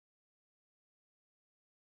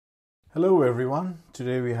Hello everyone,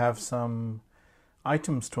 today we have some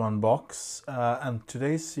items to unbox and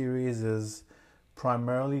today's series is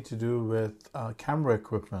primarily to do with camera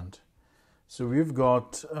equipment. So we've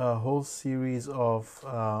got a whole series of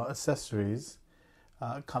accessories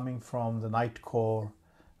coming from the Nitecore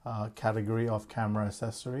category of camera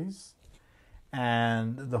accessories,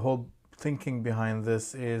 and the whole thinking behind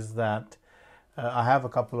this is that I have a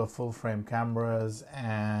couple of full frame cameras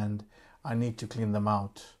and I need to clean them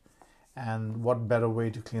out. And what better way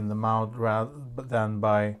to clean them out than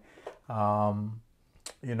by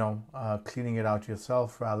cleaning it out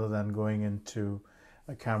yourself rather than going into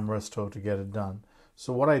a camera store to get it done.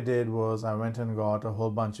 So what I did was I went and got a whole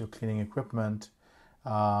bunch of cleaning equipment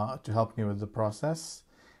to help me with the process.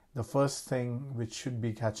 The first thing which should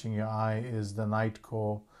be catching your eye is the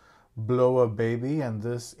Nitecore blowerbaby, and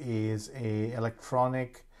this is a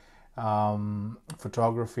electronic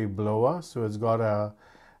photography blower. So it's got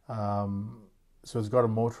a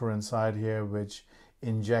motor inside here which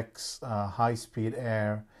injects high-speed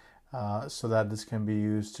air so that this can be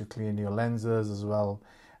used to clean your lenses as well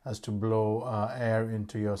as to blow air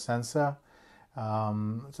into your sensor.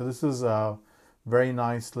 So this is a very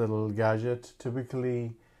nice little gadget.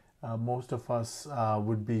 Typically, most of us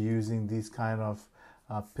would be using these kind of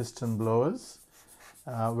piston blowers,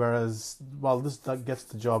 whereas while this gets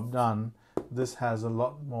the job done, this has a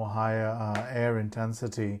lot more higher air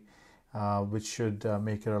intensity, which should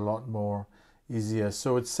make it a lot more easier.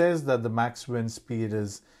 So it says that the max wind speed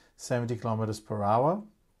is 70 kilometers per hour,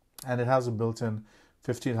 and it has a built-in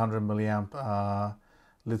 1500 milliamp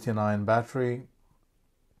lithium-ion battery,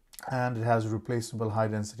 and it has a replaceable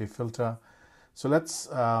high-density filter. So let's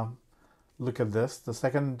look at this. The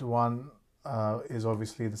second one is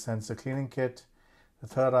obviously the sensor cleaning kit. The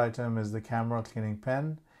third item is the camera cleaning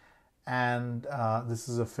pen, and this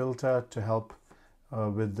is a filter to help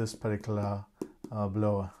with this particular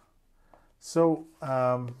blower. So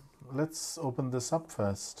let's open this up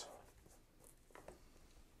first.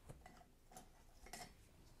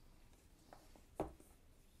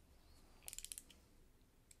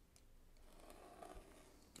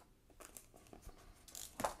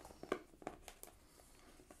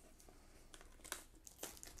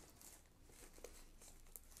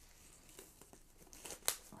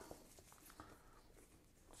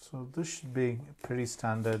 So this should be pretty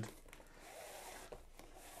standard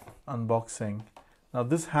unboxing. Now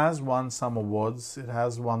this has won some awards. It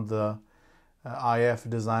has won the IF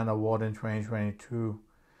Design Award in 2022.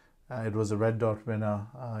 It was a Red Dot winner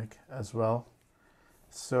as well.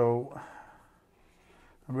 So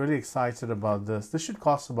I'm really excited about this. This should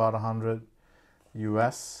cost about 100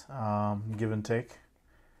 US, give and take.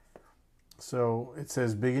 So it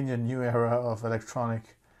says begin your new era of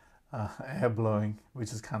electronic air blowing,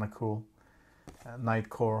 which is kind of cool.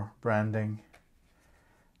 Nitecore branding,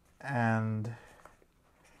 and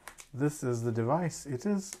this is the device. It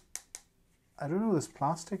is, I don't know, it's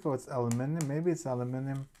plastic or it's aluminum. Maybe it's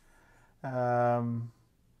aluminum.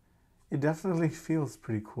 It definitely feels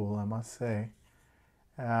pretty cool, I must say.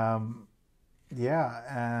 Yeah,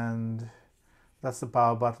 and that's the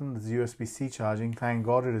power button. It's USB-C charging. Thank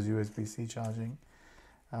God it is USB-C charging.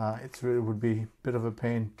 It would be a bit of a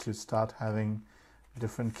pain to start having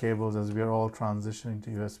different cables as we are all transitioning to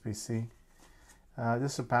USB-C.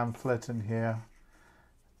 Just a pamphlet in here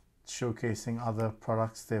showcasing other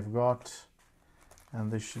products they've got, and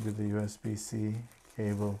this should be the USB-C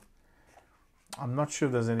cable. I'm not sure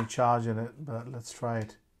if there's any charge in it, but let's try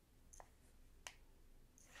it.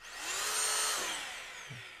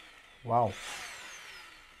 Wow,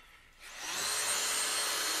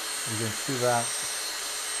 you can see that.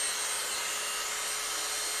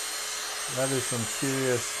 That is some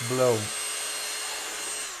serious blow.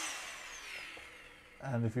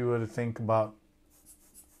 And if you were to think about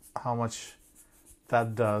how much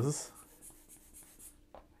that does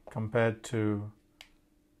compared to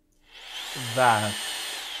that,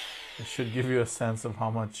 it should give you a sense of how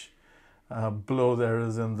much blow there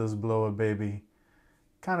is in this blowerbaby.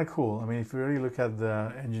 Kind of cool. I mean, if you really look at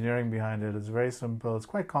the engineering behind it, it's very simple. It's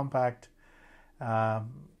quite compact.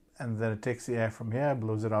 And then it takes the air from here,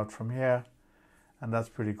 blows it out from here, and that's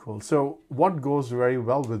pretty cool. So what goes very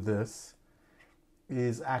well with this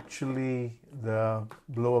is actually the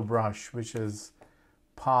blower brush, which is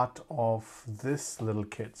part of this little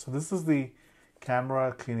kit. So this is the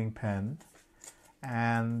camera cleaning pen,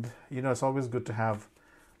 and it's always good to have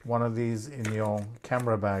one of these in your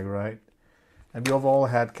camera bag, right? And we've all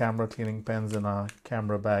had camera cleaning pens in our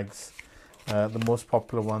camera bags. The most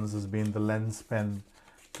popular ones has been the lens pen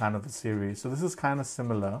kind of a series. So this is kind of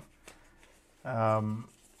similar. So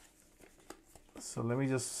let me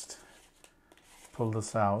just pull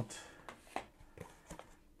this out.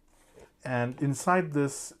 And inside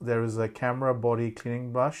this, there is a camera body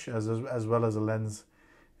cleaning brush as well as a lens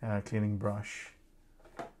cleaning brush.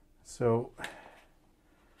 So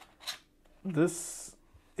this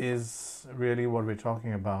is really what we're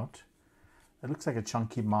talking about. It looks like a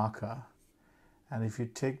chunky marker. And if you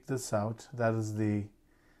take this out, that is the,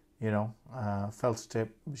 felt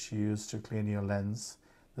tip which you use to clean your lens.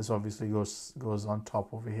 This obviously goes on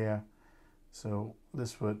top over here. So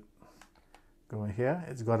this would go here.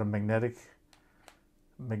 It's got a magnetic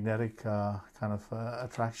kind of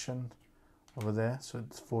attraction over there, so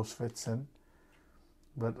it force fits in.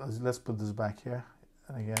 But let's put this back here,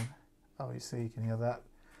 and again, oh, you see, you can hear that.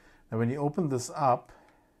 Now when you open this up,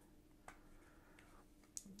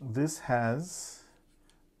 this has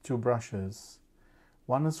two brushes.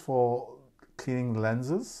 One is for cleaning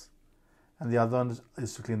lenses and the other one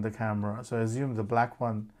is to clean the camera. So I assume the black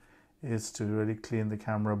one is to really clean the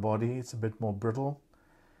camera body. It's a bit more brittle.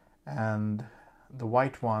 And the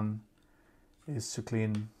white one is to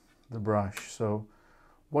clean the brush. So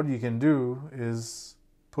what you can do is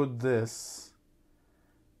put this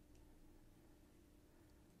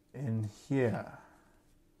in here,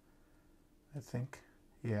 I think.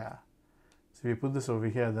 Yeah. So if you put this over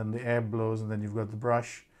here, then the air blows and then you've got the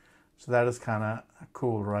brush. So that is kind of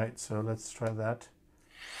cool, right? So let's try that.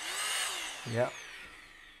 Yeah.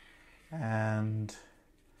 And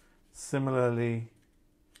similarly,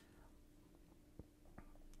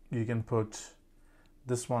 you can put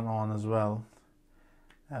this one on as well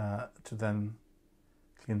to then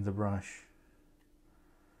clean the brush.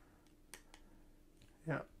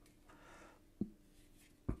 Yeah.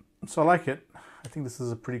 So I like it. I think this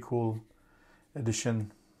is a pretty cool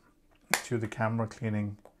addition to the camera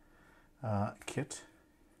cleaning kit.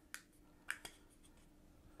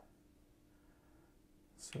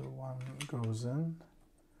 So one goes in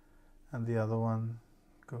and the other one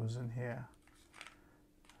goes in here.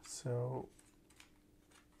 So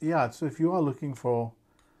yeah, so if you are looking for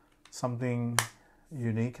something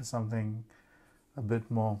unique and something a bit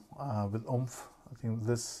more with oomph, I think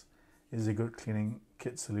this is a good cleaning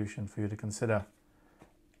kit solution for you to consider.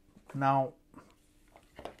 Now,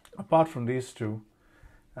 apart from these two,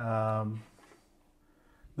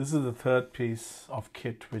 this is the third piece of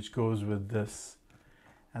kit which goes with this.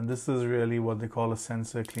 And this is really what they call a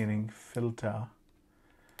sensor cleaning filter.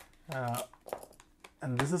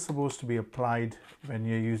 And this is supposed to be applied when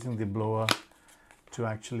you're using the blower to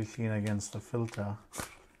actually clean against the filter.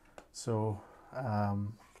 So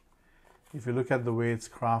if you look at the way it's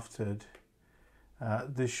crafted,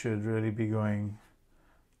 this should really be going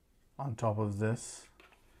on top of this.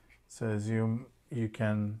 So assume you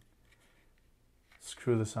can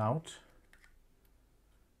screw this out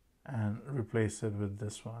and replace it with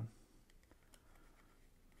this one.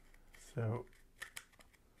 So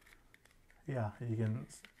yeah, you can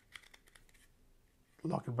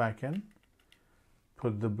lock it back in,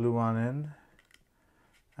 put the blue one in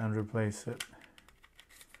and replace it.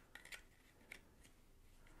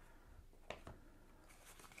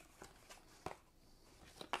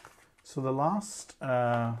 So the last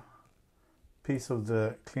piece of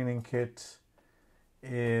the cleaning kit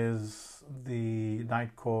is the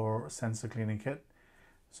Nitecore sensor cleaning kit.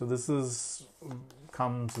 So this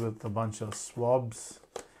comes with a bunch of swabs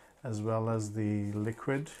as well as the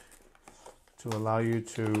liquid to allow you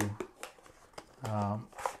to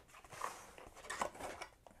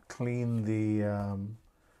clean the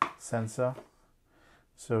sensor.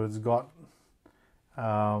 So it's got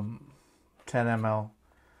 10 ml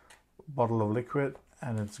bottle of liquid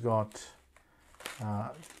and it's got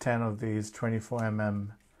 10 of these 24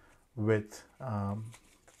 mm width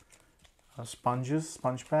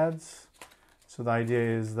sponge pads. So the idea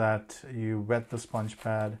is that you wet the sponge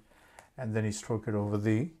pad and then you stroke it over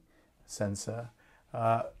the sensor.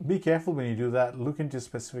 Be careful when you do that. Look into a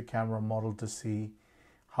specific camera model to see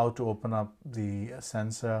how to open up the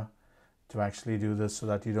sensor to actually do this so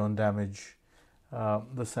that you don't damage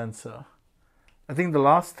the sensor. I think the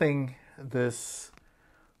last thing this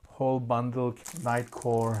whole bundle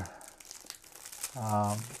Nitecore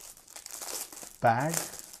bag,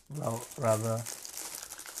 well, rather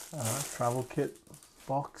travel kit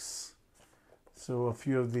box. So a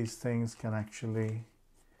few of these things can actually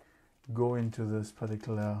go into this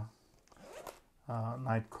particular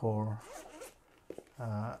Nitecore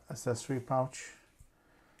accessory pouch.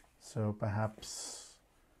 So perhaps,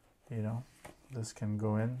 this can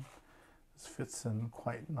go in. This fits in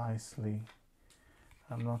quite nicely.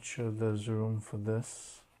 I'm not sure there's room for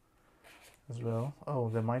this as well. Oh,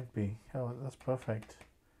 there might be. Oh, that's perfect.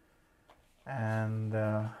 And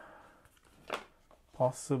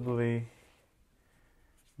possibly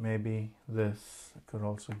maybe this could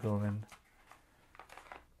also go in,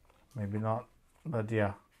 maybe not, but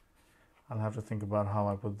yeah, I'll have to think about how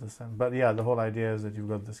I put this in. But yeah, the whole idea is that you've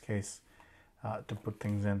got this case to put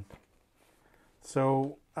things in.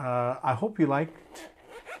 So I hope you liked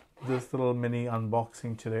this little mini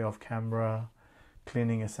unboxing today of camera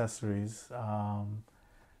cleaning accessories.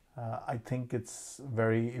 I think it's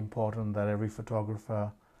very important that every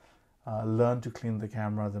photographer learn to clean the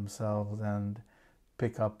camera themselves and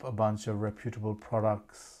pick up a bunch of reputable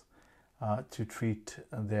products to treat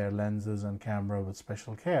their lenses and camera with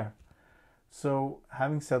special care. So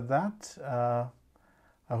having said that,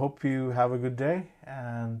 I hope you have a good day,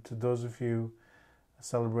 and to those of you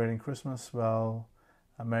celebrating Christmas, well,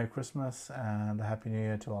 a Merry Christmas and a Happy New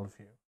Year to all of you.